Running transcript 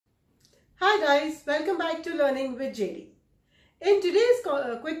Hi guys, welcome back to Learning with JD. In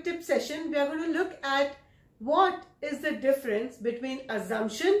today's quick tip session, we are going to look at what is the difference between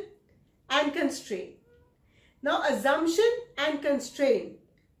assumption and constraint. Now, assumption and constraint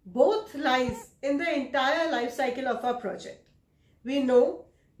both lies in the entire life cycle of our project. We know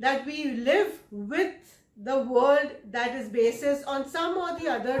that we live with the world that is basis on some or the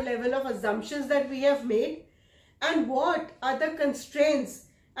other level of assumptions that we have made, and what are the constraints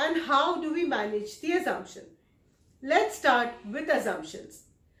and how do we manage the assumption. Let's start with assumptions.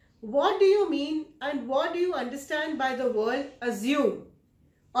 What do you mean and what do you understand by the word assume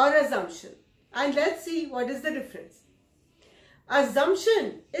or assumption? And let's see what is the difference.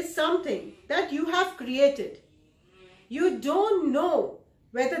 Assumption is something that you have created. You don't know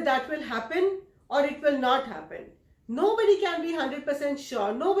whether that will happen or it will not happen. Nobody can be 100%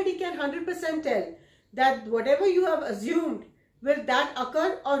 sure. Nobody can 100% tell that whatever you have assumed, will that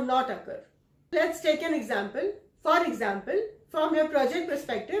occur or not occur. Let's take an example. For example, from your project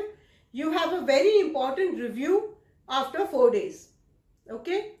perspective, you have a very important review after 4 days.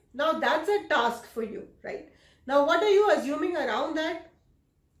 Okay? Now that's a task for you, right? Now what are you assuming around that?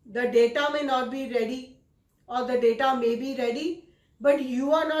 The data may not be ready, or the data may be ready, but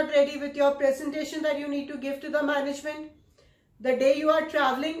you are not ready with your presentation that you need to give to the management. The day you are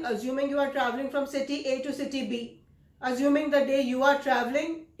traveling, assuming you are traveling from city A to city B, assuming the day you are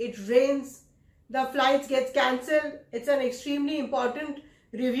traveling, it rains, the flights gets cancelled, it's an extremely important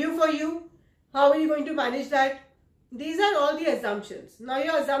review for you. How are you going to manage that? These are all the assumptions. Now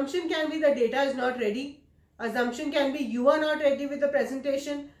your assumption can be the data is not ready. Assumption can be you are not ready with the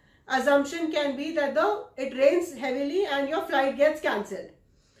presentation. Assumption can be that it rains heavily and your flight gets cancelled.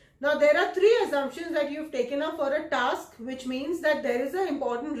 Now there are three assumptions that you've taken up for a task, which means that there is an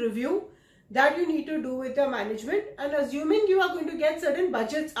important review that you need to do with your management, and assuming you are going to get certain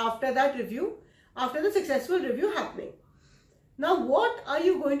budgets after that review, after the successful review happening. Now what are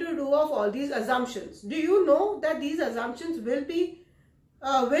you going to do of all these assumptions? Do you know that these assumptions will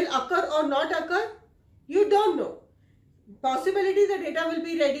occur or not occur? You don't know. Possibility the data will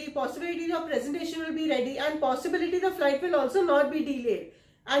be ready, possibility your presentation will be ready, and possibility the flight will also not be delayed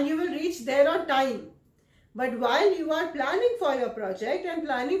and you will reach there on time. But while you are planning for your project and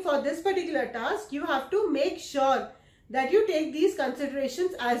planning for this particular task, you have to make sure that you take these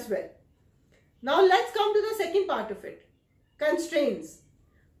considerations as well. Now let's come to the second part of it. Constraints.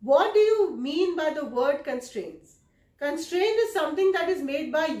 What do you mean by the word constraints? Constraint is something that is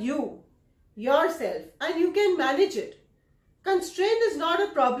made by you, yourself, and you can manage it. Constraint is not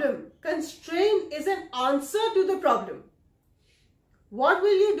a problem. Constraint is an answer to the problem. What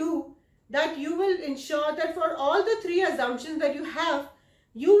will you do? That you will ensure that for all the three assumptions that you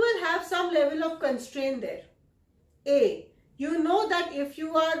will have some level of constraint there. A, you know that if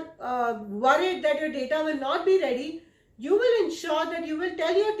you are worried that your data will not be ready, you will ensure that you will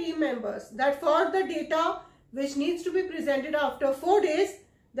tell your team members that for the data which needs to be presented after 4 days,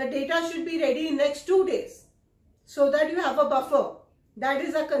 the data should be ready in next 2 days, so that you have a buffer. That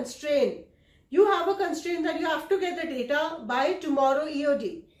is a constraint. You have a constraint that you have to get the data by tomorrow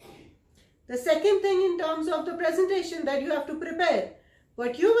EOD. The second thing in terms of the presentation that you have to prepare,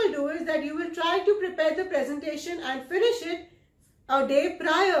 what you will do is that you will try to prepare the presentation and finish it a day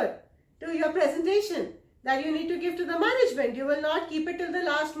prior to your presentation that you need to give to the management. You will not keep it till the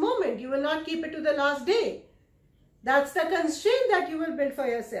last moment. You will not keep it to the last day. That's the constraint that you will build for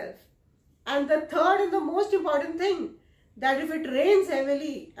yourself. And the third and the most important thing, that if it rains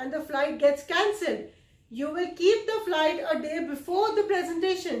heavily and the flight gets cancelled, you will keep the flight a day before the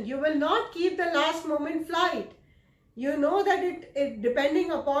presentation. You will not keep the last moment flight. You know that it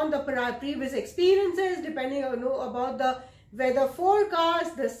depending upon the previous experiences, depending on about the weather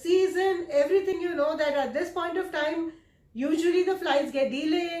forecast, the season, everything, you know that at this point of time, usually the flights get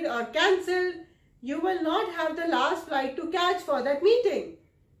delayed or cancelled. You will not have the last flight to catch for that meeting.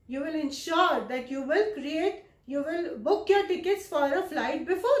 You will ensure that you will book your tickets for a flight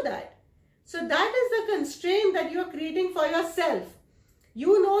before that. So that is the constraint that you are creating for yourself.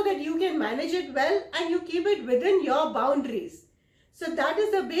 You know that you can manage it well and you keep it within your boundaries. So that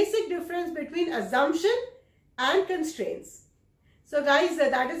is the basic difference between assumption and constraints. So guys,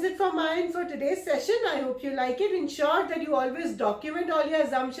 that is it from my end for today's session. I hope you like it. Ensure that you always document all your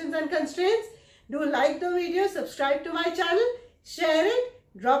assumptions and constraints. Do like the video, subscribe to my channel, share it,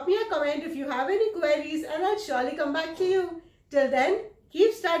 drop me a comment if you have any queries, and I'll surely come back to you. Till then,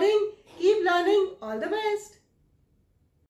 keep studying, keep learning. All the best.